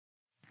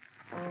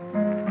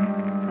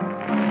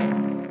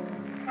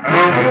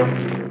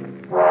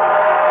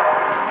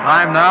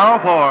Time now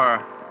for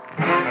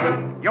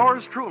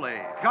yours truly,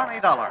 Johnny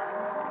Dollar.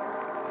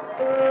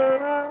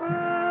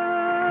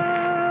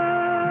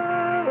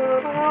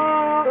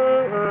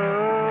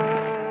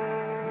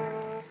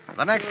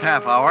 The next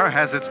half hour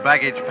has its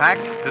baggage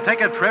packed to take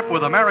a trip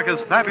with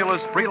America's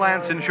fabulous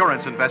freelance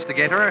insurance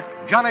investigator,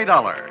 Johnny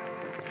Dollar.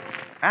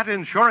 At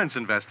insurance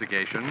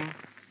investigation,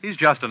 he's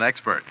just an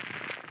expert.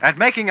 At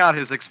making out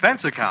his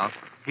expense account,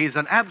 he's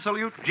an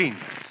absolute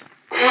genius.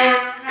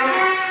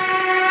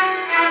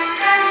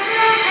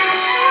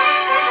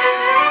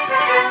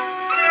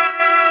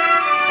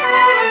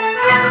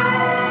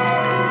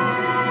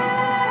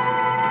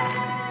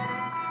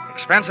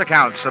 Expense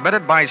account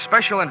submitted by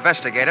Special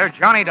Investigator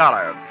Johnny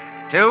Dollar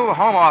to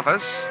Home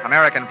Office,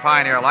 American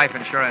Pioneer Life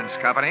Insurance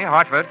Company,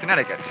 Hartford,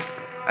 Connecticut.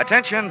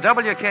 Attention,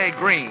 W.K.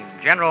 Green,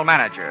 General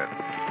Manager.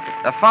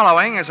 The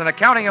following is an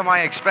accounting of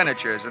my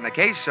expenditures in the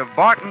case of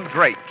Barton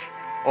Drake,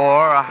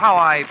 or how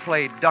I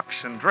played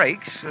ducks and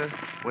drakes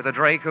with a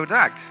drake who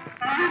ducked.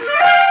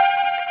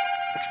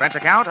 Expense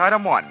account,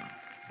 item 1.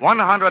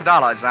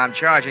 $100 I'm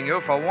charging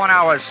you for 1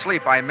 hour's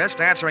sleep I missed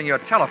answering your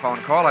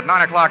telephone call at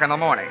 9 o'clock in the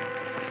morning.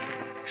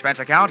 Expense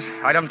account,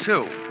 item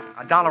 2.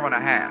 $1.50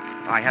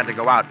 I had to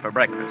go out for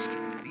breakfast.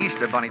 The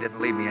Easter Bunny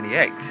didn't leave me any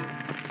eggs.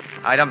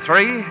 Item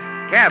 3,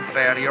 cab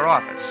fare to your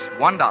office,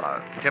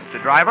 $1. Tip to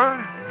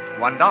driver,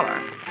 $1.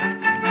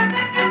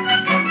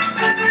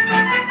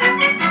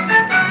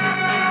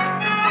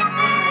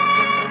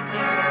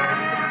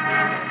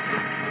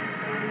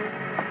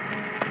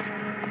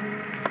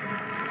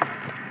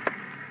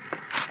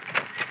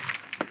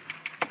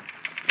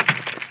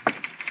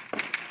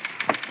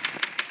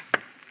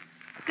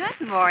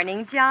 Good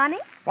morning, Johnny.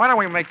 Why don't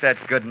we make that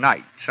good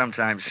night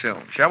sometime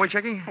soon? Shall we,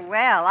 Chickie?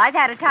 Well, I've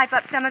had to type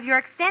up some of your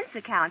expense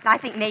accounts. I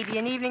think maybe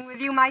an evening with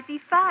you might be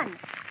fun.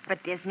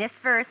 But business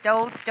first.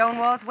 Old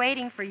Stonewall's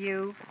waiting for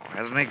you. Oh,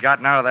 hasn't he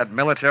gotten out of that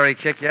military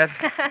kick yet?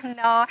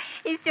 No,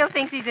 he still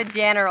thinks he's a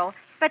general.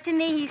 But to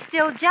me, he's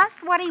still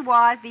just what he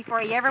was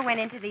before he ever went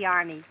into the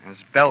Army. His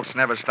belts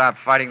never stopped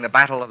fighting the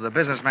battle of the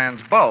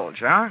businessman's bulge,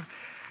 huh?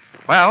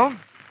 Well,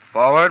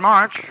 forward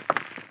march.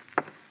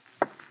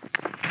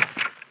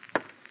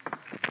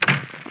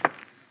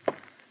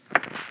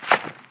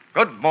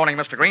 Good morning,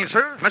 Mr. Green,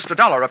 sir. Mr.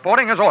 Dollar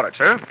reporting as ordered,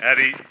 sir.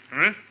 Eddie,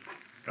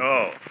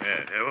 Oh,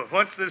 yeah.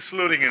 What's this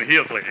saluting and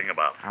heel clicking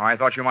about? Oh, I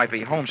thought you might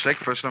be homesick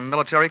for some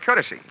military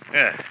courtesy.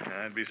 Yeah,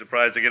 I'd be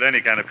surprised to get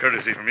any kind of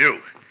courtesy from you.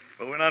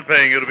 But we're not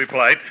paying you to be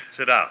polite.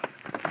 Sit down.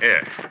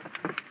 Here.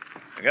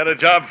 I got a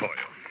job for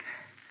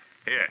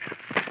you. Here.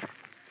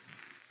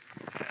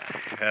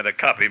 I had a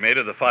copy made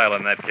of the file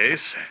in that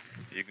case.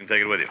 You can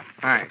take it with you.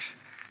 Thanks.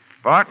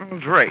 Barton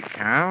Drake,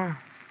 huh?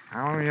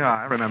 Oh, yeah,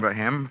 I remember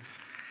him.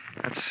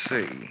 Let's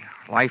see.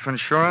 Life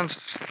insurance,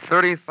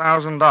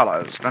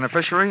 $30,000.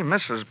 Beneficiary,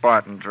 Mrs.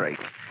 Barton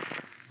Drake.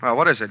 Well,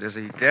 what is it? Is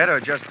he dead or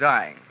just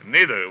dying?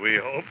 Neither, we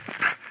hope.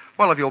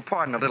 Well, if you'll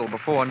pardon a little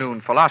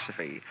before-noon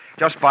philosophy,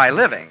 just by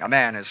living, a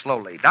man is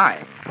slowly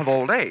dying of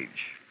old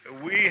age.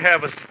 We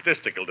have a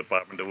statistical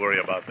department to worry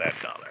about that,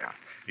 Dollar.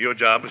 Your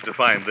job is to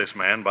find this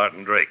man,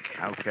 Barton Drake.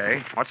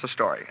 Okay. What's the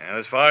story? And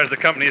as far as the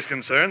company is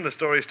concerned, the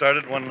story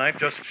started one night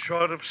just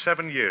short of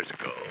 7 years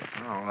ago.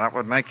 Oh, that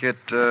would make it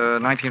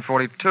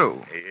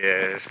 1942.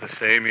 Yes, the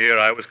same year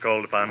I was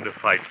called upon to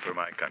fight for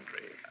my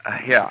country.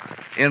 Yeah.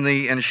 In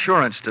the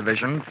insurance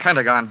division,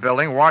 Pentagon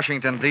Building,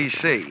 Washington,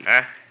 D.C.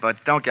 Huh?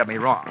 But don't get me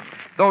wrong.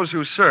 Those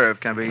who serve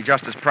can be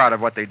just as proud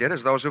of what they did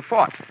as those who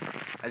fought.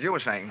 As you were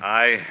saying.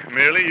 I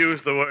merely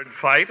used the word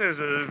fight as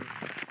a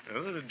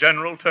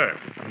general term.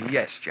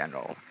 Yes,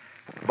 General.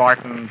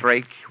 Barton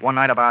Drake, one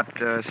night about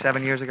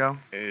 7 years ago?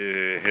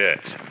 Yes.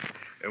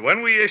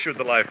 When we issued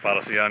the life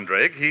policy on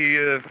Drake, he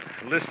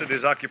listed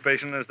his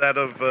occupation as that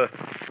of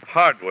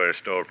hardware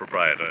store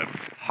proprietor.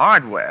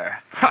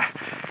 Hardware?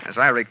 As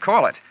I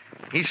recall it,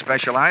 he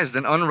specialized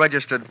in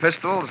unregistered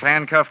pistols,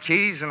 handcuff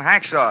keys, and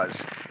hacksaws.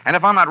 And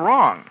if I'm not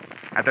wrong,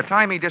 at the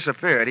time he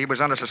disappeared, he was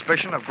under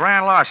suspicion of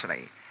grand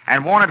larceny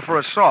and wanted for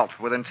assault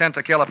with intent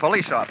to kill a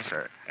police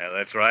officer. Yeah,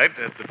 that's right.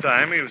 At the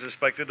time, he was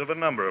suspected of a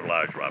number of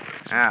large robberies.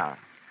 Yeah.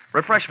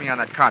 Refresh me on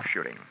that cop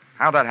shooting.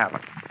 How'd that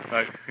happen?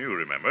 You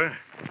remember.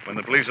 When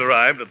the police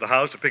arrived at the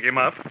house to pick him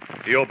up,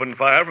 he opened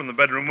fire from the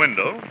bedroom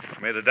window,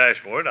 made a dash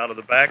for it out of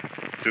the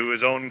back to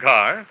his own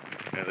car.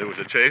 And there was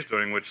a chase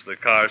during which the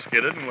car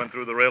skidded and went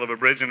through the rail of a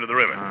bridge into the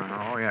river.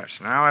 Oh, yes.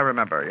 Now I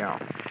remember, yeah.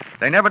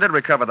 They never did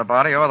recover the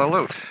body or the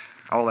loot.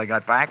 All they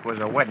got back was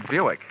a wet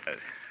Buick.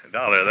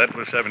 Dollar, that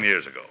was 7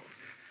 years ago.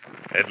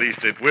 At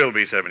least it will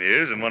be 7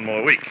 years in 1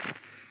 more week.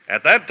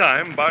 At that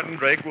time, Barton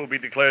Drake will be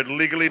declared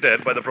legally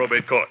dead by the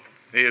probate court.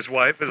 His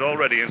wife has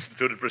already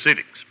instituted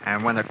proceedings.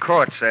 And when the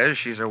court says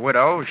she's a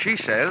widow, she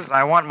says,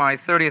 I want my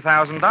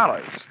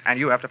 $30,000. And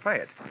you have to pay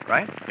it,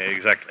 right?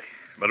 Exactly.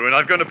 But we're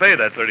not going to pay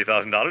that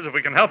 $30,000 if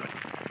we can help it.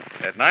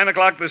 At 9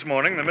 o'clock this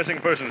morning, the Missing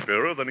Persons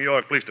Bureau of the New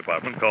York Police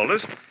Department called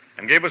us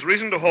and gave us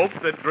reason to hope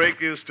that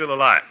Drake is still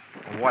alive.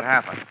 What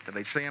happened? Did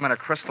they see him in a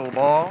crystal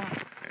ball?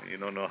 You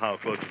don't know how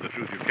close to the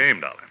truth you came,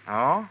 Dollar.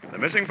 Oh? The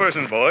Missing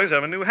Persons boys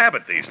have a new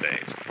habit these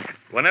days.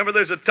 Whenever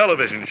there's a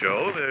television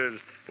show,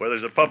 where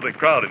there's a public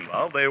crowd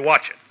involved, they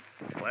watch it.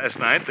 Last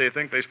night, they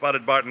think they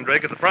spotted Barton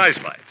Drake at the prize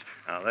fights.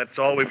 Now, that's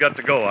all we've got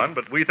to go on,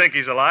 but we think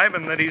he's alive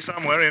and that he's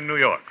somewhere in New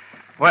York.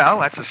 Well,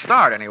 that's a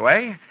start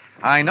anyway.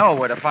 I know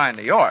where to find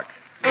New York.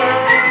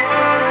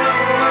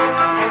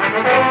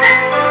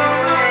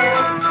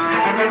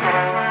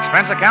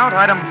 Expense account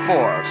item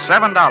 4,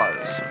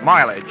 $7.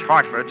 Mileage,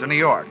 Hartford to New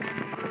York.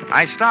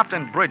 I stopped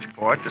in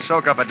Bridgeport to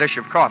soak up a dish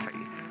of coffee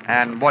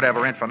and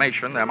whatever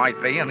information there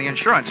might be in the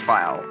insurance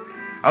file.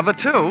 Of the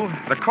two,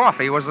 the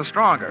coffee was the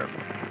stronger.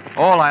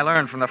 All I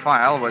learned from the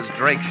file was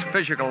Drake's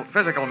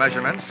physical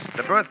measurements,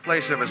 the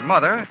birthplace of his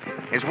mother,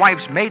 his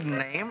wife's maiden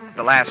name,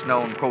 the last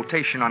known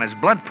quotation on his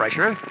blood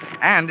pressure,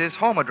 and his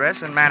home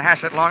address in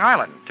Manhasset, Long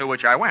Island, to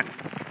which I went.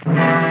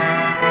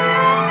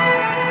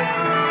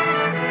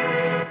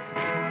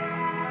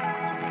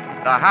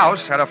 The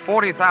house had a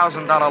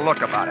 $40,000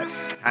 look about it,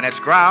 and its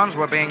grounds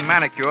were being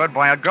manicured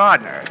by a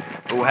gardener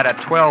who had a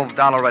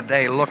 $12 a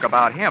day look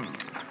about him.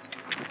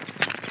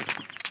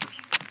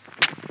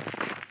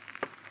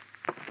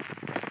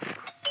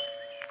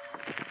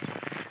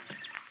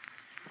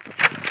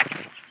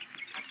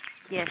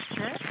 Yes,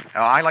 sir.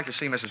 I'd like to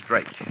see Mrs.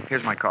 Drake.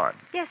 Here's my card.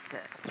 Yes, sir.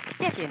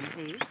 Step in,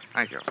 please.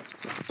 Thank you.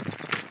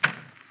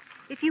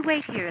 If you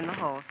wait here in the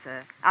hall,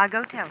 sir, I'll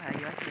go tell her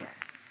you're here.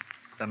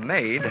 The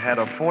maid had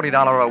a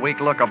 $40 a week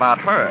look about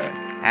her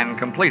and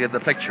completed the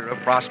picture of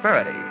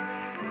prosperity.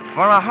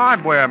 For a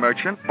hardware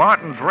merchant,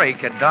 Barton Drake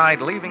had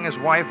died leaving his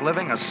wife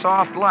living a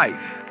soft life.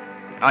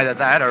 Either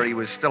that or he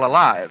was still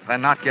alive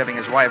and not giving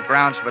his wife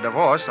grounds for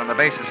divorce on the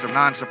basis of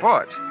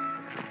non-support.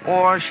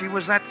 Or she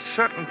was that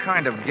certain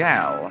kind of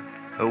gal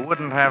who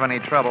wouldn't have any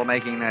trouble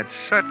making that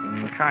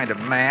certain kind of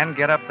man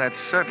get up that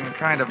certain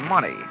kind of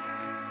money.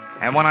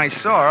 And when I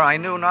saw her, I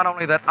knew not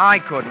only that I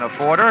couldn't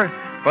afford her,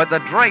 but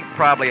that Drake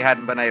probably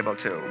hadn't been able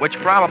to, which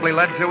probably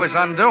led to his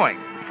undoing.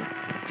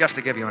 Just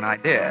to give you an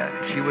idea,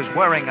 she was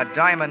wearing a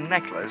diamond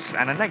necklace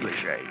and a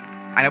negligee,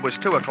 and it was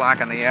 2 o'clock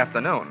in the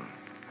afternoon.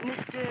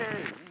 Mr.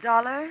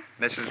 Dollar?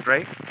 Mrs.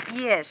 Drake?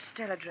 Yes,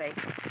 Stella Drake.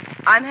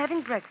 I'm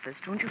having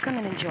breakfast. Won't you come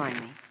in and join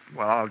me?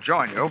 Well, I'll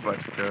join you, but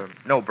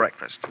no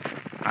breakfast.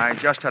 I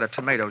just had a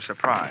tomato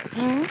surprise.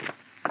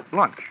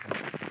 Lunch.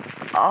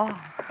 Oh,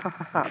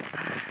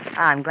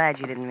 I'm glad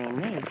you didn't mean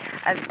me.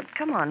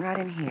 Come on, right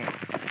in here.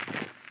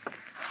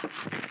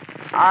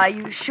 Are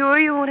you sure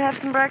you won't have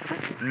some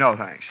breakfast? No,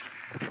 thanks.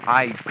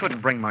 I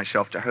couldn't bring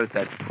myself to hurt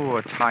that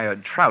poor,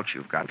 tired trout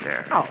you've got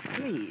there. Oh,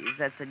 please.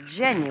 That's a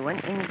genuine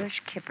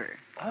English kipper.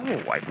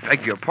 Oh, I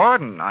beg your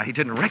pardon. I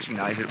didn't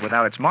recognize it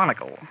without its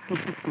monocle.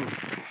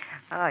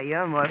 Oh,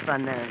 you're more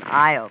fun than an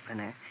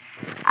eye-opener.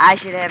 I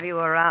should have you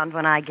around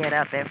when I get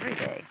up every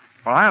day.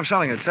 Well, I have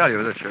something to tell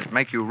you that should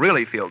make you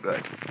really feel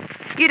good.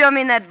 You don't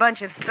mean that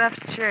bunch of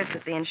stuffed shirts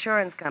at the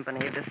insurance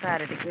company who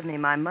decided to give me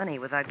my money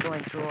without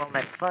going through all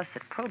that fuss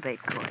at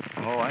probate court?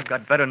 Oh, I've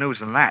got better news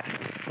than that.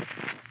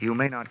 You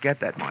may not get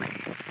that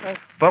money.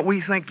 But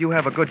we think you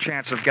have a good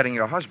chance of getting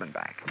your husband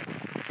back.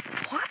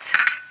 What?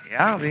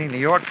 Yeah, the New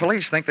York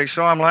police think they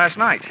saw him last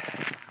night.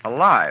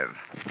 Alive.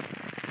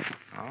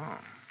 Oh.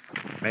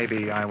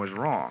 Maybe I was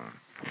wrong.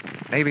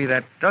 Maybe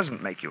that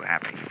doesn't make you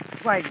happy.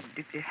 Why,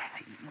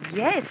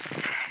 yes.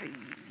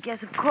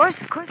 Yes, of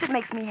course it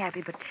makes me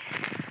happy, but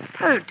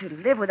to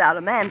live without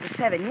a man for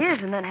 7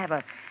 years and then have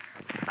a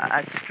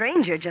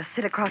stranger just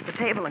sit across the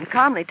table and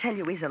calmly tell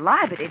you he's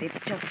alive, it's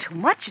just too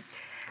much.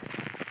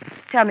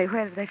 Tell me,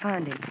 where did they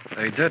find him?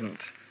 They didn't.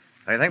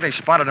 They think they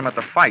spotted him at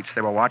the fights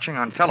they were watching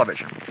on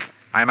television.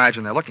 I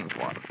imagine they're looking for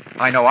him.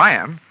 I know I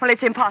am. Well,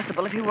 it's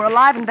impossible. If he were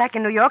alive and back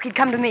in New York, he'd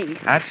come to me.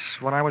 That's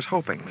what I was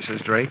hoping,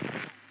 Mrs. Drake.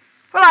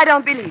 Well, I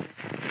don't believe it.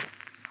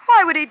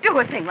 Why would he do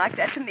a thing like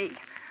that to me?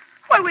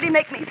 Why would he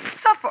make me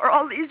suffer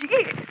all these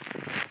years?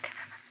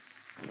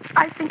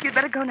 I think you'd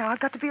better go now. I've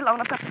got to be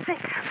alone. I've got to think.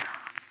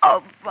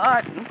 Oh,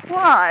 Barton,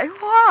 why?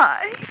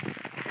 Why?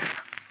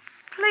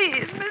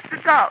 Please,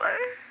 Mr. Dollar.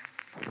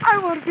 I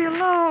want to be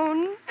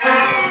alone.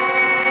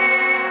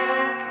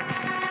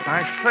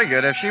 I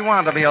figured if she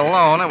wanted to be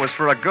alone, it was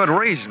for a good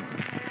reason.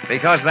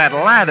 Because that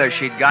lather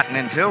she'd gotten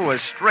into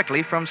was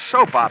strictly from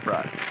soap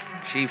opera.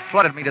 She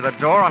flooded me to the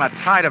door on a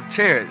tide of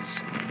tears.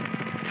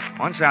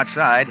 Once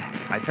outside,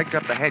 I picked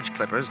up the hedge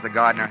clippers the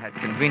gardener had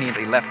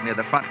conveniently left near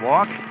the front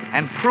walk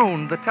and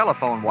pruned the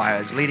telephone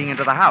wires leading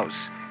into the house.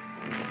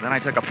 Then I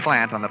took a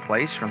plant on the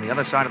place from the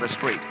other side of the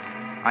street.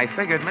 I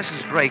figured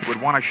Mrs. Drake would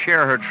want to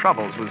share her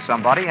troubles with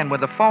somebody, and with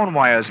the phone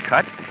wires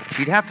cut,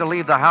 she'd have to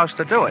leave the house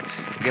to do it,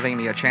 giving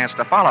me a chance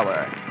to follow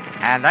her.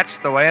 And that's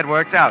the way it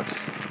worked out.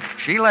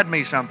 She led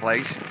me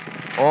someplace,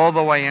 all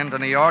the way into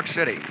New York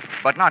City,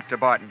 but not to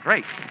Barton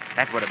Drake.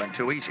 That would have been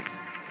too easy.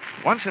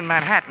 Once in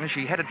Manhattan,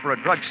 she headed for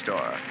a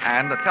drugstore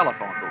and a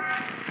telephone booth.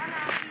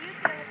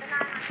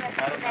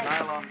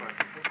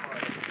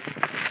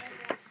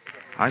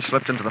 I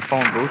slipped into the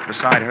phone booth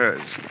beside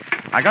hers.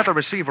 I got the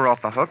receiver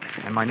off the hook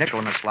and my nickel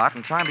in the slot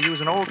in time to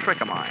use an old trick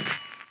of mine.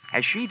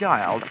 As she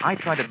dialed, I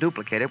tried to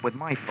duplicate it with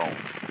my phone.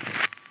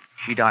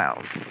 She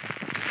dialed.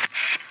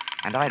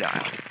 And I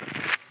dialed.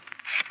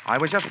 I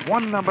was just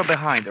one number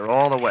behind her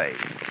all the way.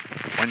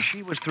 When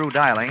she was through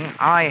dialing,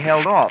 I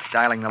held off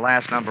dialing the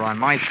last number on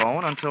my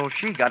phone until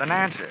she got an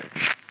answer.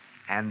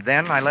 And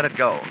then I let it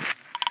go.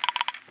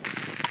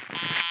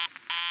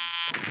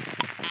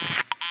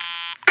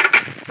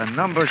 The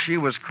number she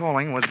was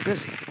calling was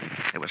busy.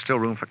 There was still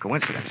room for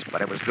coincidence,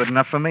 but it was good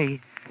enough for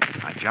me.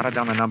 I jotted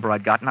down the number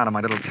I'd gotten out of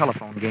my little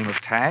telephone game of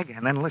tag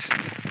and then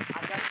listened.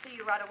 I've got to see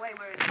you right away.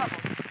 We're in trouble.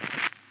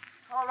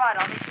 All right,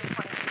 I'll meet you in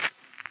 20 minutes.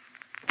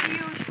 The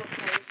usual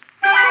place.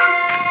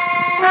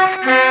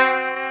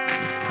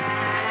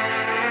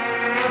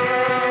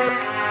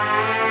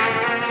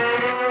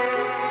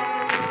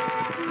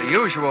 The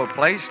usual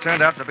place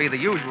turned out to be the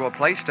usual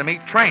place to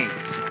meet trains,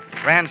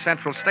 Grand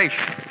Central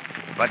Station.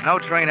 But no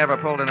train ever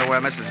pulled into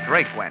where Mrs.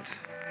 Drake went.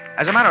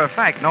 As a matter of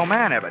fact, no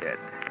man ever did.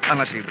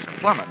 Unless he was a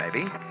plumber,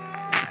 maybe.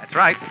 That's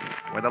right,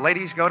 where the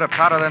ladies go to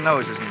powder their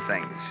noses and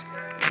things.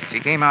 She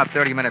came out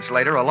 30 minutes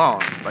later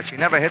alone, but she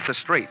never hit the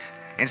street.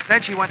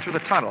 Instead, she went through the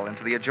tunnel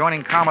into the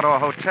adjoining Commodore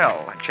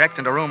Hotel and checked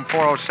into room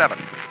 407.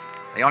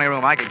 The only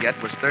room I could get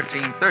was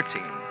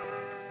 1313.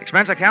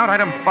 Expense account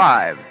item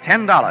 5,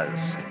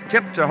 $10.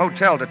 Tip to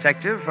hotel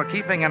detective for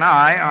keeping an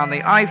eye on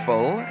the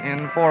Eiffel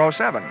in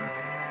 407.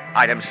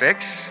 Item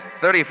 6,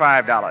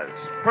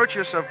 $35.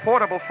 Purchase of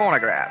portable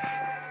phonograph.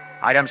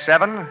 Item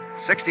 7,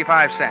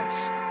 65 cents.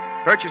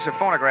 Purchase of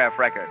phonograph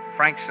record,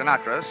 Frank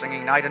Sinatra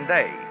singing Night and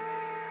Day.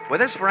 With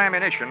this for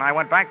ammunition, I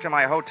went back to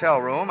my hotel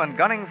room and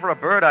gunning for a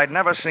bird I'd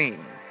never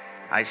seen.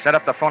 I set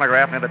up the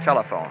phonograph near the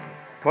telephone,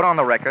 put on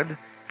the record,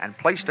 and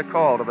placed a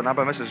call to the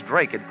number Mrs.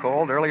 Drake had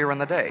called earlier in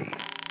the day.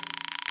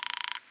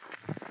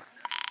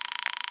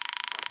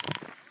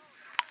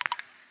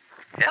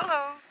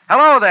 Hello.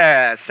 Hello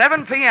there.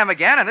 7 p.m.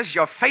 again, and this is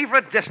your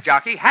favorite disc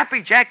jockey,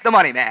 Happy Jack the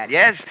Money Man.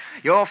 Yes,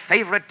 your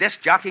favorite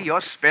disc jockey, your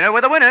spinner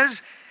with the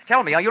winners.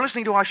 Tell me, are you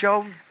listening to our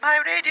show? My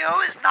radio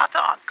is not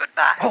on.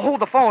 Goodbye. Oh, hold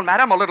the phone,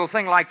 madam. A little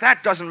thing like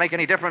that doesn't make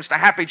any difference to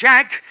Happy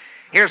Jack.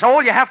 Here's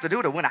all you have to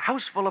do to win a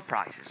house full of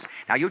prizes.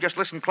 Now, you just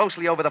listen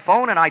closely over the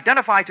phone and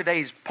identify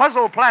today's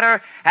puzzle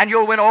platter, and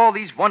you'll win all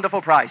these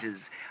wonderful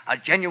prizes. A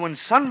genuine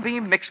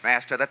Sunbeam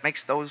Mixmaster that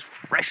makes those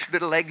fresh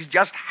little eggs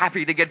just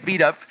happy to get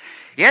beat up.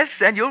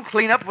 Yes, and you'll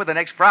clean up with the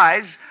next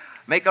prize.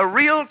 Make a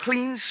real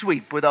clean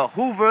sweep with a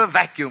Hoover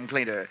vacuum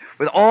cleaner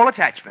with all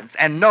attachments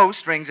and no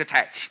strings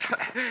attached.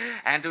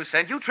 And to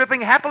send you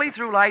tripping happily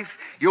through life,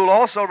 you'll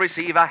also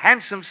receive a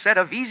handsome set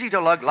of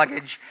easy-to-lug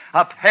luggage,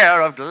 a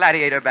pair of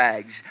Gladiator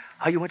bags.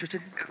 Are you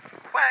interested?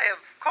 Why,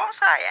 of course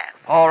I am.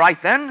 All right,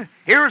 then.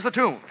 Here's the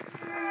tune.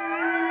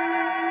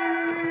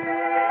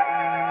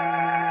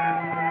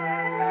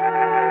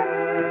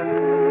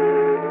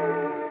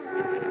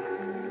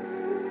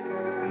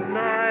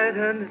 Night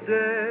and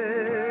day.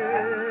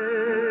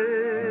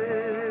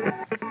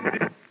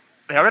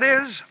 There it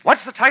is.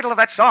 What's the title of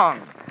that song?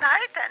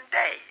 Night and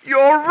day.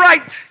 You're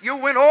right. You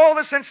win all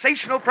the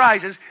sensational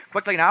prizes.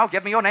 Quickly now,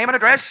 give me your name and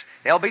address.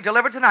 They'll be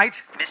delivered tonight.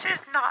 Mrs.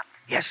 Knott,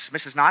 Yes,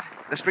 Mrs. Knott.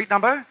 The street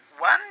number?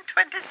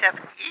 127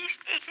 East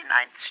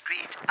 89th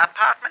Street,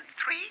 apartment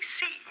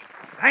 3C.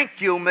 Thank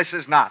you,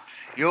 Mrs. Knott.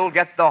 You'll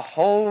get the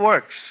whole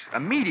works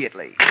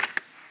immediately.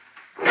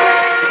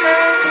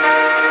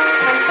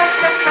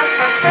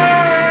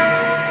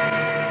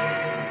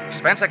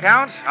 Expense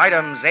account,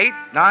 items 8,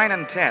 9,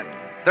 and 10.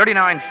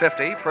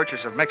 $39.50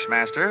 purchase of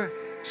Mixmaster,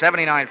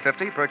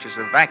 $79.50 purchase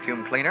of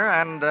vacuum cleaner,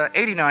 and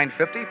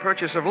 $89.50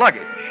 purchase of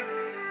luggage.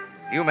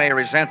 You may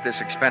resent this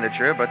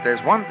expenditure, but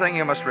there's one thing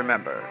you must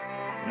remember.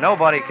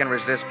 Nobody can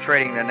resist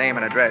trading their name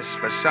and address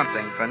for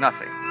something for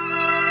nothing.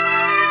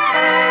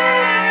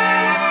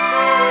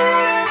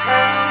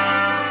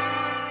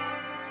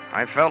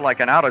 I felt like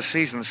an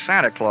out-of-season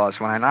Santa Claus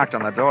when I knocked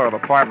on the door of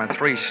apartment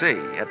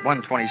 3C at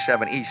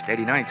 127 East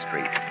 89th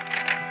Street.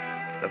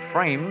 The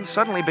frame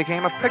suddenly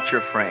became a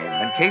picture frame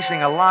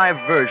encasing a live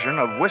version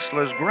of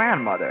Whistler's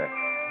grandmother,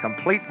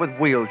 complete with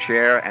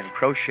wheelchair and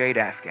crocheted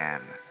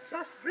afghan.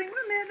 Just bring them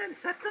in and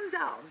set them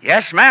down.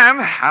 Yes, ma'am.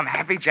 I'm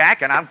Happy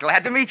Jack, and I'm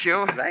glad to meet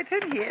you. Right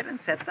in here and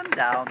set them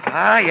down.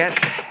 Ah, yes.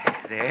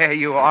 There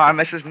you are,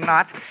 Mrs.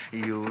 Knott.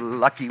 You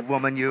lucky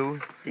woman,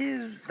 you.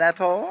 Is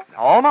that all?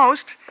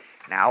 Almost.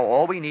 Now,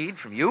 all we need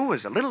from you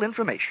is a little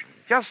information.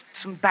 Just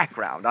some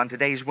background on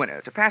today's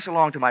winner to pass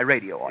along to my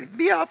radio audience.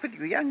 Be off with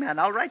you, young man.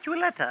 I'll write you a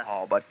letter.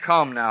 Oh, but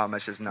come now,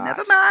 Mrs. Knott.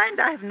 Never mind.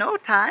 I have no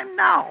time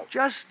now.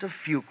 Just a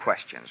few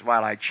questions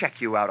while I check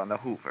you out on the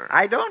Hoover.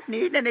 I don't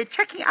need any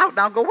checking out.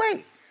 Now go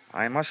away.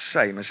 I must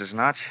say, Mrs.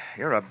 Knott,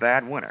 you're a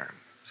bad winner.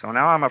 So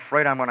now I'm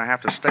afraid I'm going to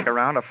have to stick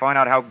around to find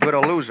out how good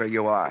a loser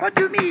you are. What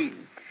do you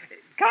mean?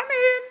 Come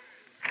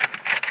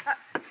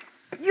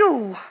in.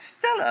 You.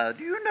 Stella,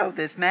 do you know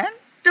this man?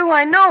 Do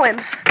I know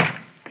him?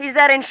 He's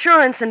that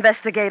insurance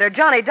investigator,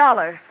 Johnny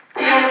Dollar.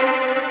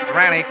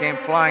 Granny came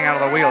flying out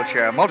of the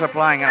wheelchair,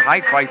 multiplying in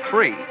height by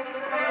 3.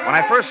 When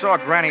I first saw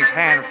Granny's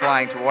hand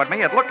flying toward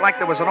me, it looked like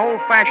there was an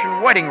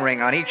old-fashioned wedding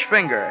ring on each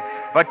finger.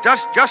 But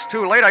just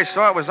too late, I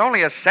saw it was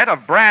only a set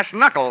of brass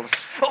knuckles.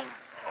 Oh.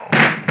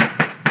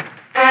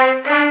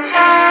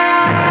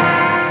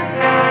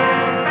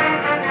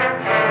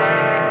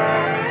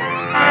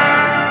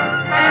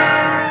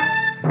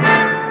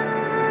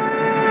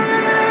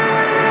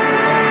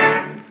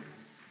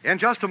 In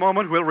just a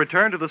moment, we'll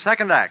return to the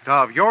second act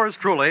of Yours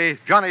Truly,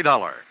 Johnny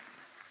Dollar.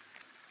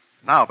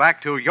 Now,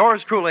 back to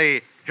Yours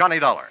Truly, Johnny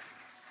Dollar.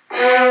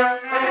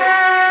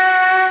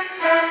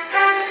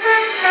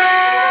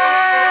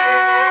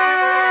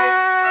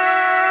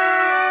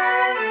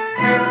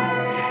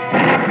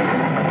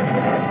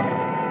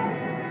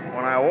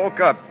 When I woke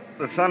up,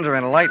 the thunder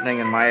and lightning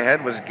in my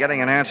head was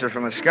getting an answer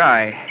from the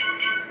sky.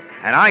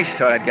 And I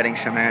started getting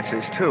some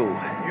answers, too.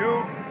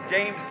 You,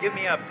 James, give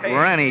me a page.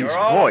 Granny's You're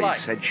all voice alike.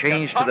 had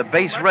changed You to the talk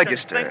bass too much and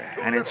register, think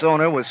too and its little.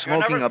 owner was You're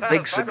smoking never a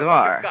big satisfied with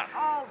what you've cigar. got.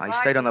 Oh,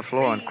 I stayed on the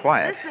floor and Barton,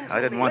 quiet. listen to I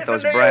didn't me. want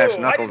those Listen to brass you. I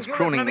knuckles didn't do this,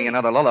 crooning me Mimi.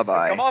 another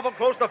lullaby. Come awful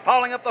close to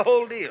fouling up the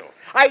whole deal.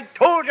 I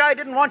told you I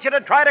didn't want you to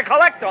try to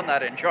collect on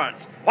that insurance.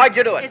 Why'd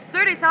you do it? It's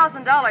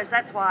 $30,000,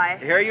 that's why.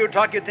 To hear you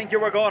talk, you'd think you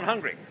were going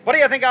hungry. What do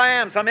you think I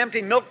am, some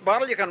empty milk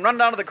bottle you can run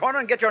down to the corner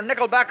and get your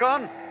nickel back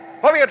on?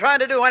 What were you trying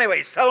to do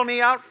anyway, sell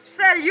me out?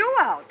 Sell you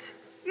out.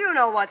 You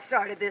know what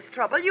started this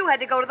trouble. You had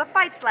to go to the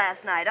fights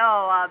last night.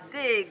 Oh, a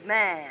big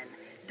man.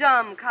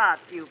 Dumb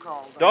cops, you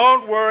call them.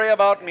 Don't worry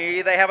about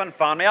me. They haven't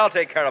found me. I'll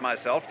take care of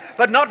myself.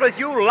 But not with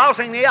you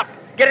lousing me up,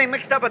 getting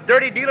mixed up with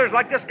dirty dealers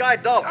like this guy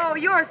Dollar. Oh,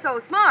 you're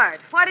so smart.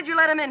 Why did you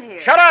let him in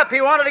here? Shut up!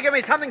 He wanted to give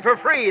me something for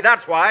free,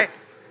 that's why.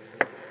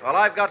 Well,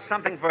 I've got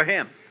something for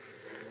him.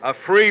 A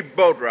free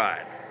boat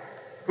ride.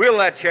 Wheel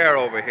that chair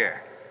over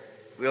here.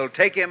 We'll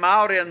take him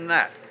out in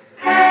that.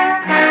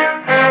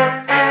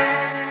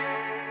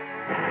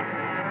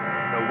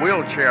 The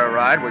wheelchair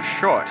ride was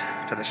short,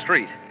 to the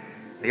street.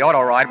 The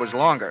auto ride was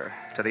longer,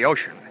 to the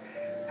ocean.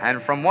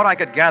 And from what I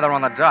could gather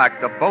on the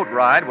dock, the boat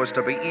ride was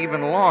to be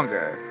even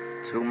longer,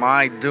 to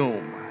my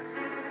doom.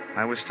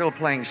 I was still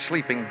playing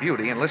Sleeping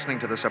Beauty and listening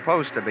to the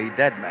supposed-to-be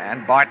dead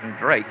man, Barton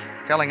Drake,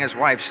 telling his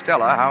wife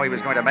Stella how he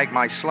was going to make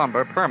my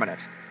slumber permanent.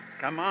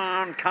 Come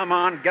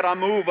on, get a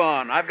move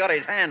on. I've got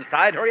his hands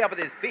tied. Hurry up with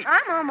his feet.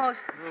 I'm almost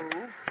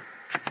through.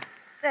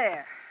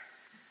 There.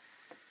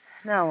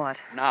 Now what?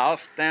 Now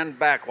stand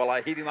back while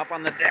I heave him up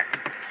on the deck.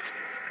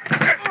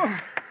 Well,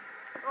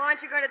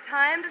 aren't you going to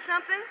tie him to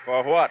something?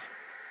 For what?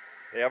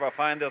 If they ever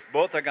find this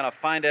boat, they're going to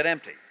find it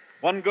empty.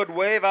 One good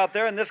wave out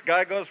there, and this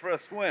guy goes for a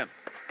swim.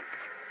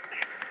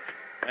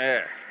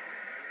 There.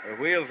 The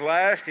wheel's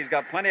lashed. He's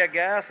got plenty of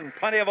gas and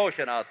plenty of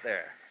ocean out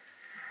there.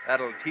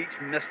 That'll teach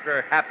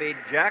Mr. Happy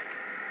Jack.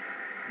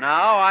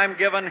 Now I'm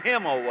giving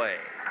him away.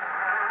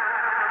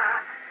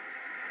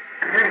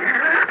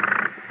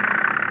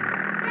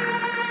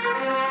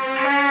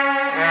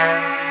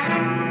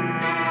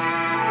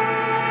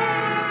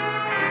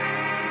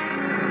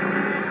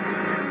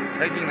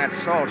 Taking that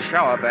salt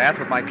shower bath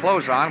with my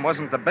clothes on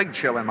wasn't the big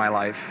chill in my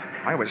life.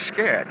 I was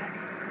scared.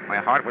 My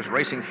heart was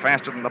racing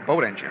faster than the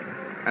boat engine.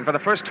 And for the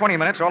first 20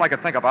 minutes, all I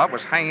could think about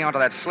was hanging onto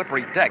that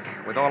slippery deck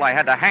with all I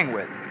had to hang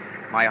with,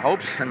 my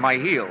hopes and my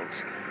heels.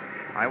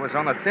 I was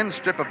on the thin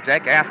strip of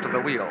deck after the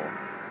wheel.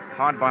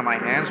 Hard by my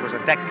hands was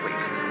a deck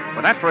cleat.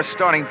 With that for a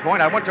starting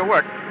point, I went to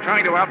work,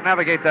 trying to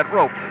out-navigate that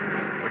rope,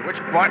 with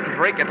which Barton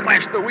Drake had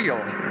lashed the wheel.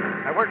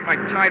 I worked my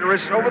tied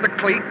wrists over the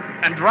cleat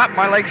and dropped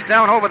my legs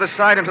down over the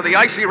side into the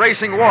icy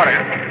racing water.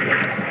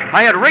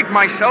 I had rigged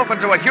myself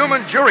into a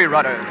human jury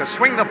rudder to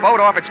swing the boat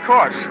off its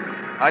course.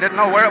 I didn't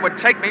know where it would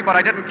take me, but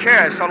I didn't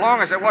care so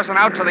long as it wasn't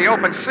out to the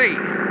open sea.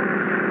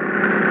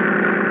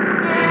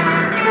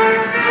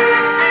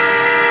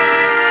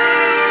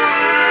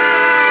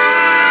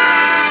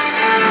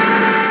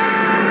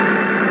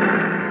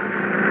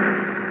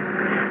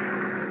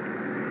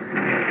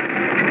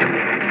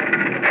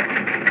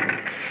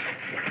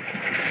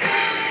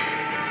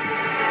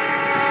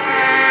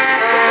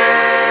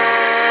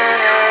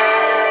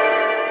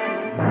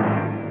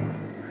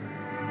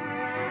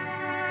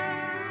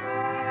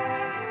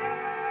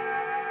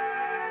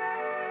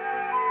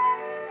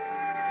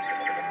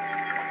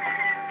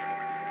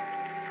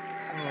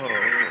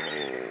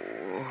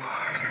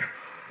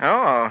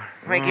 Oh,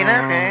 waking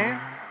up, eh?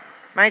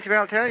 Might as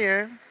well tell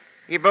you.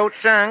 Your boat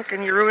sunk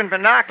and you ruined my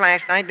dock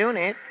last night doing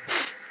it.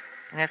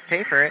 I have to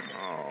pay for it.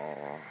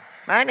 Oh.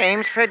 My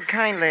name's Fred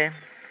Kindly.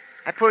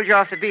 I pulled you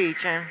off the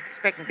beach. I'm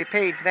expecting to be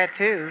paid for that,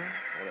 too.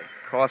 Will it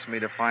cost me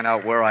to find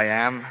out where I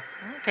am? Well,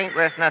 it ain't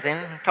worth nothing.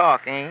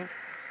 Talk, ain't.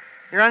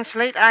 You're on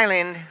Slate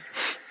Island.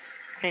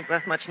 Ain't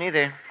worth much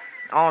neither.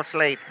 All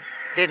slate.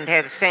 Didn't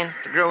have the sense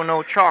to grow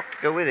no chalk to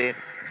go with it.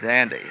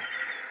 Dandy.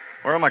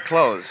 Where are my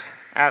clothes?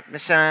 Out in the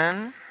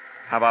sun.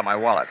 How about my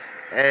wallet?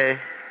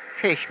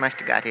 Fish must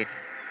have got it.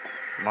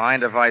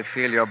 Mind if I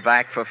feel your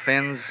back for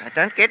fins? Now,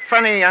 don't get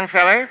funny, young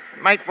feller.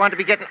 Might want to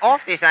be getting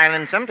off this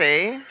island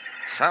someday.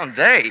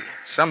 Someday.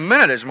 Some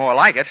minute is more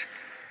like it.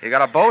 You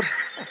got a boat?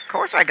 Of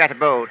course I got a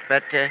boat,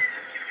 but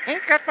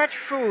ain't got much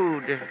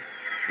food.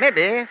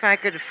 Maybe if I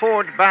could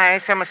afford to buy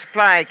some of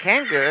supply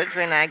canned goods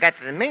when I got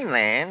to the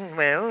mainland,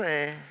 well,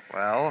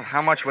 Well,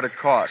 how much would it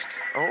cost?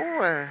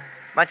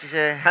 much as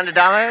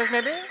 $100,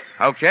 maybe?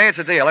 Okay, it's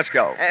a deal. Let's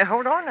go.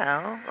 Hold on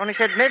now. Only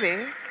said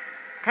maybe.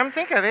 Come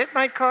think of it,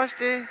 might cost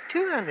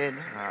 $200.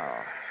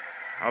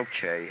 Oh,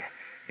 okay.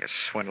 You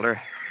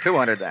swindler.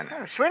 200 then.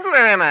 Oh, swindler,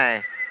 am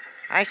I?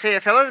 I say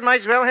a fellow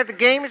might as well have the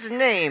game as a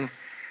name.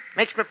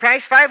 Makes my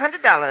price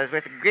 $500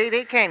 worth of grade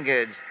A canned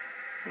goods.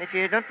 And if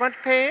you don't want to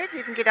pay it,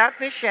 you can get out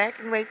in this shack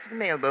and wait for the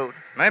mailboat.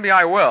 Maybe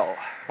I will.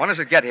 When does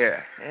it get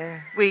here?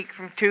 Week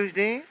from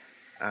Tuesday.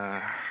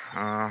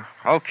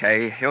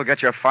 Okay. You'll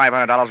get your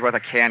 $500 worth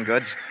of canned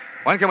goods.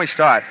 When can we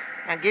start?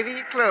 I'll give you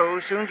your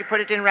clothes soon as you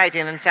put it in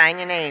writing and sign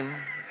your name.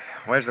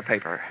 Where's the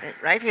paper?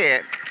 Right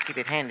here. Keep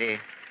it handy.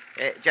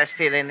 Just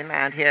fill in the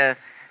amount here.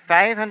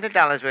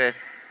 $500 worth.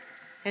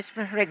 It's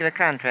my regular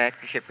contract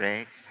for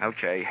shipwrecks.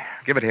 Okay.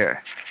 Give it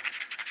here.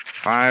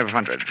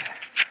 500.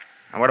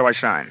 And where do I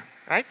sign?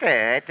 Right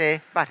there at the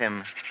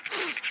bottom.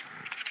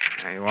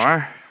 There you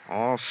are.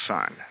 All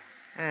signed.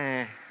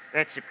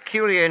 That's a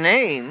peculiar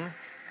name.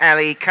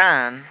 Ali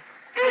Khan.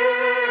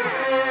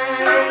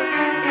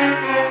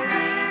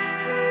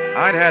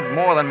 I'd had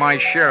more than my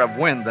share of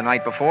wind the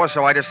night before,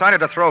 so I decided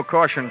to throw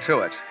caution to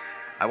it.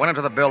 I went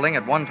into the building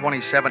at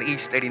 127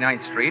 East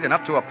 89th Street and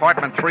up to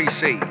apartment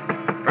 3C.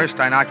 First,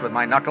 I knocked with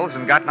my knuckles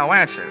and got no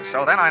answers,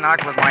 so then I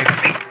knocked with my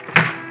feet.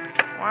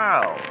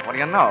 Well, what do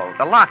you know?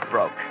 The lock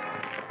broke.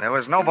 There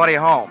was nobody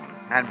home,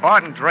 and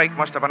Barton Drake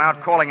must have been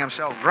out calling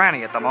himself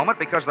Granny at the moment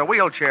because the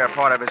wheelchair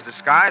part of his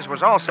disguise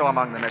was also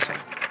among the missing.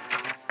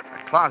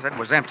 The closet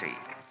was empty,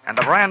 and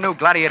the brand new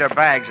Gladiator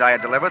bags I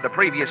had delivered the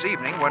previous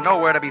evening were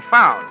nowhere to be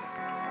found.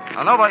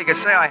 Now, nobody could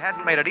say I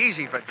hadn't made it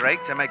easy for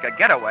Drake to make a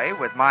getaway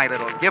with my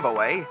little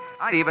giveaway.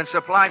 I'd even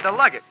supplied the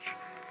luggage.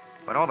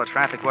 But all the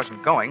traffic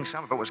wasn't going.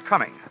 Some of it was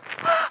coming.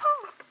 Oh,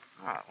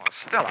 well,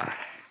 Stella,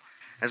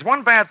 there's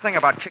one bad thing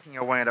about kicking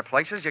your way into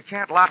places. You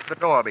can't lock the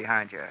door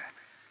behind you.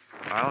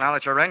 Well, now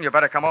that you're in, you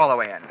better come all the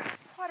way in.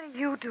 What are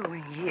you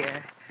doing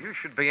here? You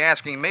should be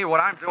asking me what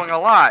I'm doing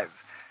alive.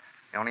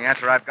 The only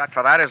answer I've got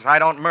for that is I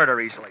don't murder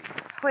easily.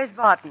 Where's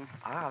Barton?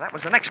 That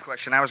was the next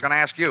question I was going to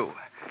ask you.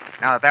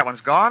 Now that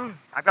one's gone,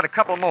 I've got a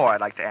couple more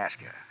I'd like to ask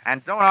you.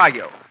 And don't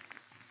argue.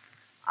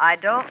 I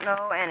don't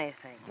know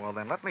anything. Well,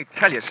 then let me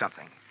tell you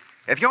something.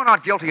 If you're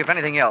not guilty of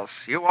anything else,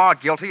 you are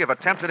guilty of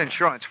attempted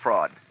insurance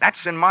fraud.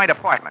 That's in my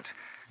department.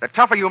 The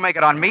tougher you make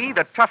it on me,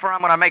 the tougher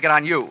I'm going to make it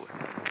on you.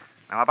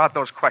 Now, about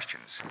those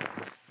questions.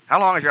 How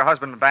long has your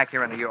husband been back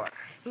here in New York?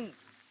 He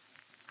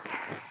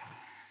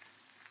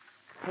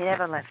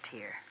never left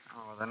here.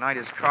 Oh, the night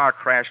his car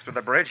crashed through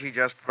the bridge, he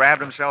just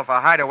grabbed himself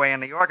a hideaway in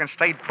New York and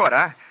stayed put,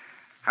 huh?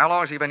 How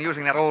long has he been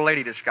using that old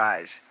lady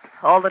disguise?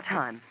 All the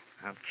time.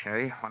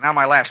 Okay. Well, now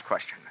my last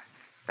question.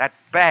 That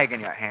bag in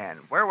your hand,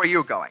 where were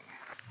you going?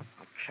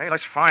 Okay,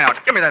 let's find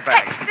out. Give me that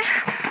bag.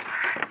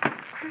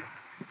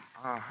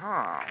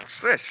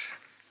 What's this?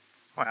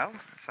 Well,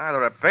 it's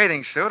either a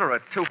bathing suit or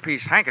a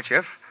two-piece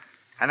handkerchief.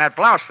 And that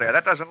blouse there,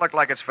 that doesn't look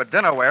like it's for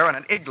dinner wear in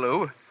an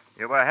igloo.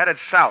 You were headed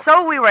south.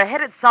 So we were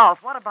headed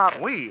south. What about...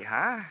 We,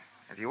 huh?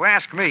 If you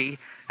ask me,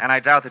 and I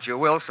doubt that you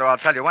will, so I'll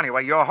tell you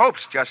anyway, your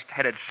hopes just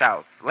headed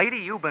south. Lady,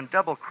 you've been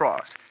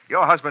double-crossed.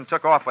 Your husband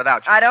took off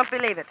without you. I don't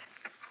believe it.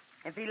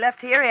 If he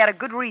left here, he had a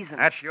good reason.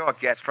 That's your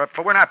guess,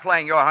 but we're not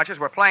playing your hunches.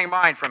 We're playing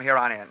mine from here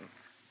on in.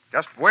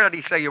 Just where did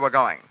he say you were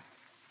going?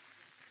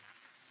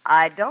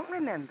 I don't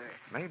remember.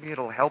 Maybe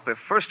it'll help if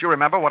first you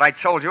remember what I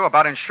told you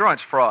about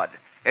insurance fraud.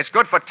 It's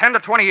good for 10 to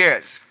 20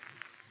 years.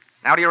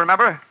 Now, do you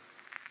remember?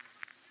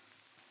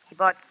 He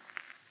bought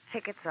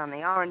tickets on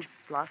the Orange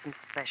Blossom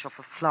Special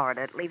for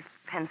Florida. It leaves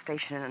Penn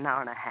Station in an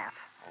hour and a half.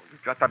 Oh,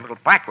 you've got that a little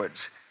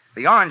backwards.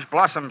 The Orange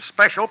Blossom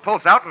Special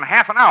pulls out in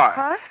half an hour.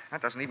 Huh?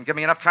 That doesn't even give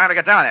me enough time to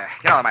get down there.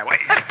 Get out of my way.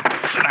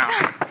 Sit down.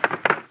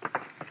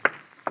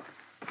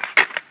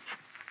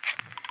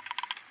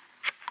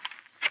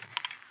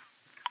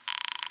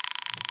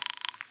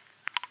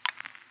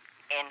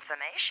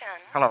 Information.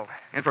 Hello.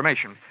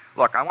 Information.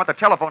 Look, I want the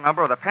telephone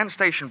number of the Penn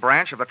Station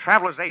branch of the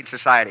Travelers' Aid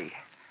Society.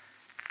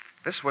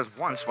 This was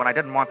once when I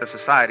didn't want the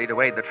society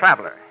to aid the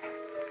traveler.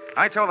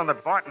 I told them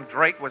that Barton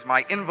Drake was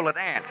my invalid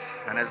aunt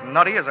and as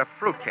nutty as a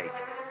fruitcake.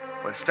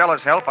 With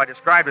Stella's help, I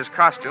described his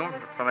costume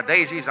from the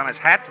daisies on his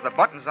hat to the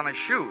buttons on his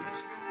shoes.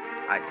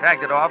 I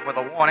tagged it off with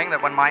a warning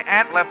that when my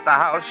aunt left the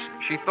house,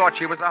 she thought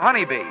she was a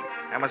honeybee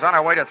and was on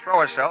her way to throw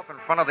herself in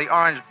front of the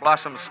Orange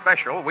Blossom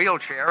Special,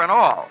 wheelchair and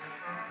all.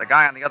 The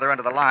guy on the other end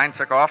of the line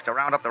took off to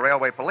round up the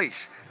railway police,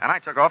 and I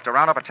took off to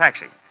round up a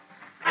taxi.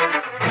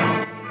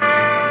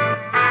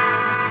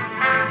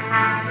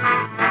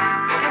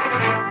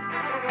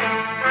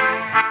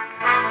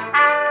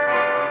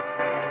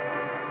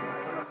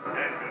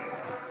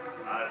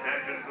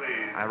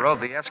 I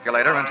rode the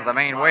escalator into the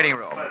main waiting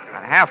room,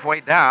 and halfway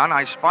down,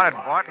 I spotted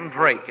Barton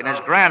Drake in his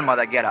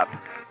grandmother getup.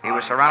 He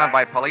was surrounded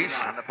by police,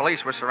 and the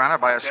police were surrounded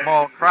by a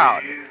small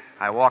crowd.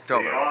 I walked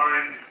over. The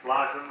Orange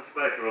Blossom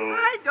Special.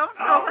 I don't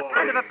know what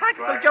kind of a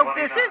practical joke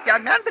this is,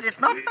 young man, but it's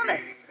not funny.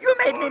 You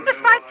made me miss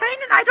my train,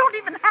 and I don't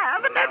even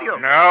have a nephew.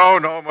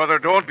 No, Mother,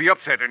 don't be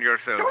upsetting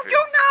yourself. Don't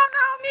you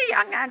now, me,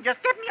 young man.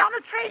 Just get me on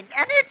a train.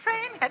 Any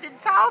train headed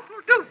south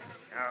will do.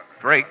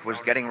 Drake was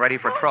getting ready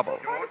for trouble.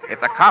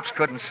 If the cops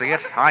couldn't see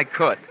it, I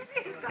could.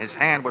 His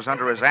hand was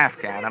under his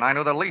Afghan, and I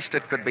knew the least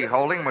it could be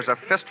holding was a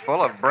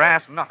fistful of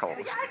brass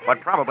knuckles,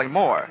 but probably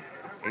more.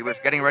 He was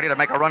getting ready to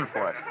make a run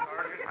for it.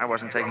 I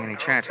wasn't taking any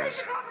chances.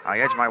 I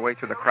edged my way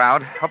through the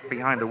crowd, up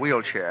behind the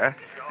wheelchair,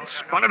 and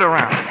spun it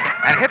around,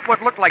 and hit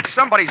what looked like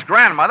somebody's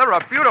grandmother a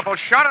beautiful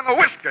shot in the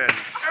whiskers.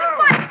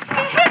 What? He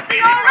hit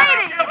the old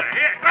lady. Oh,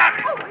 he's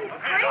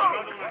crazy.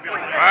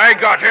 I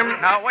got him.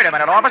 Now, wait a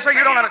minute, officer.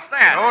 You don't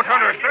understand. Don't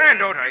understand,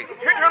 don't I?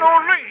 Hit an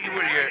old lady,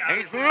 will you?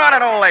 He's not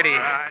an old lady.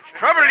 It's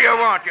trouble you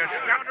want, you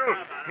scoundrel.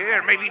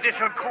 Here, maybe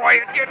this'll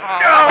quiet you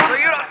down. Officer,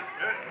 you don't...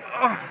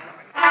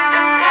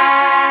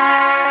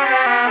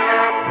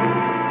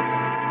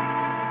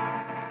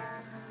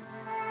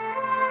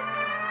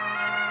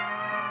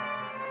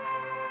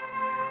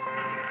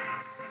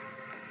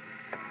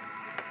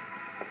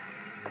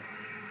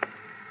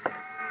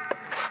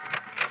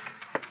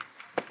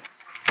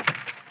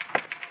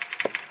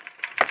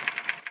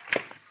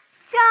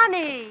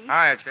 Johnny.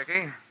 Hiya,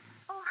 Chickie.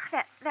 Oh,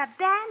 that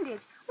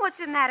bandage. What's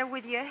the matter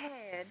with your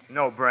head?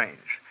 No brains.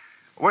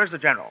 Where's the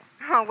general?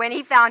 Oh, when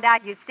he found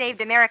out you'd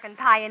saved American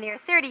Pioneer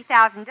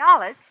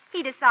 $30,000,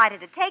 he decided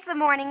to take the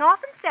morning off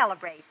and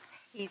celebrate.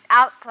 He's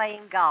out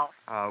playing golf.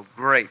 Oh,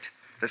 great.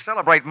 To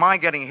celebrate my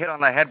getting hit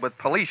on the head with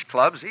police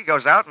clubs, he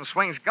goes out and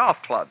swings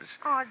golf clubs.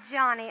 Oh,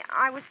 Johnny,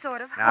 I was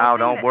sort of Now,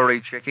 hoping don't that...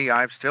 worry, Chickie.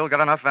 I've still got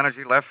enough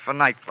energy left for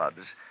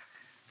nightclubs.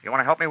 You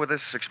want to help me with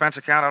this expense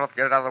account? I'll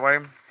get it out of the way.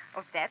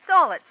 Oh, that's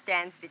all that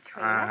stands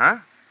between us. Uh-huh.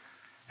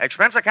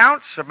 Expense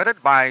account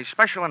submitted by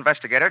Special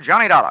Investigator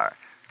Johnny Dollar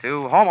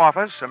to Home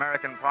Office,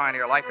 American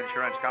Pioneer Life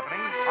Insurance Company,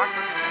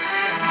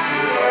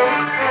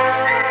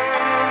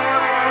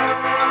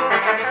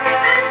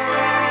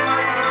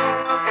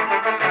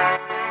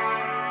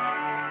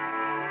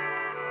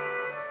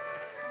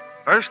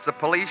 First, the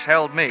police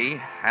held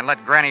me and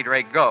let Granny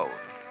Drake go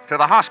to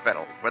the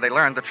hospital, where they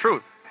learned the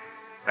truth.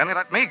 Then they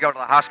let me go to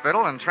the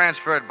hospital and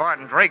transferred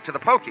Barton Drake to the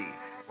pokey,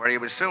 where he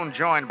was soon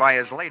joined by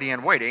his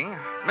lady-in-waiting,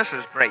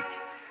 Mrs. Drake.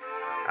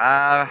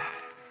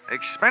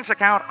 Expense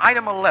account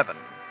item 11.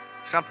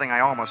 Something I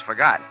almost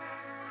forgot.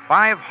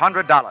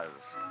 $500.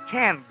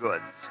 Canned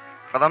goods.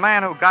 For the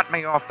man who got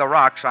me off the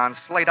rocks on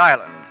Slate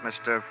Island,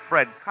 Mr.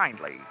 Fred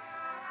Kindly.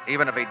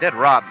 Even if he did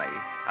rob me,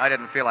 I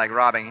didn't feel like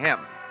robbing him.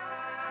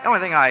 The only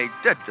thing I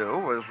did do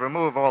was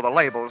remove all the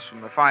labels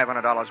from the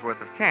 $500 worth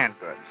of canned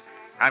goods.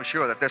 I'm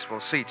sure that this will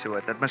see to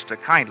it that Mr.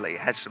 Kindly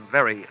has some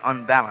very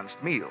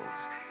unbalanced meals,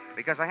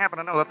 because I happen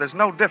to know that there's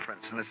no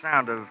difference in the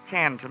sound of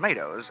canned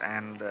tomatoes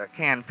and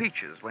canned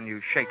peaches when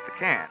you shake the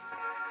can.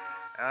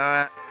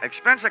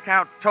 Expense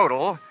account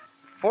total,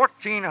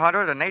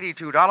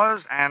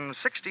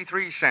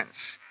 $1,482.63.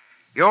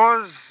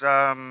 Yours,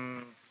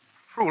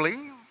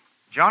 truly,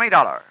 Johnny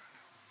Dollar.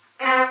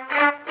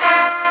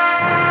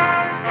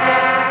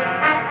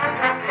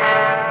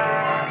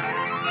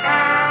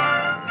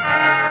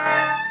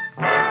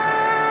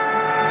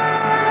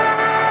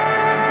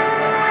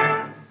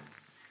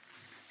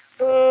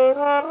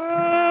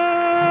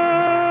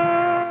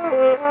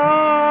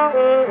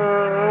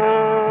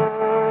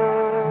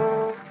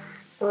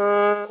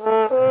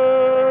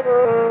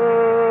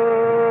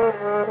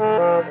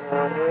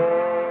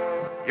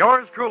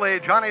 Yours truly,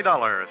 Johnny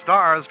Dollar,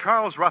 stars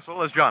Charles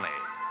Russell as Johnny.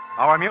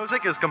 Our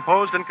music is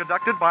composed and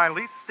conducted by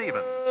Leith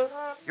Stevens.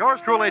 Yours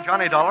truly,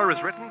 Johnny Dollar, is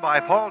written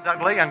by Paul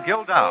Dudley and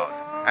Gil Dowd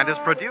and is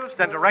produced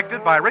and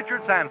directed by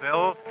Richard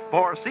Sanville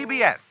for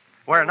CBS,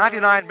 where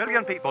 99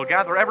 million people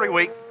gather every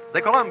week,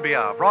 the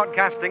Columbia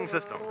Broadcasting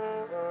System.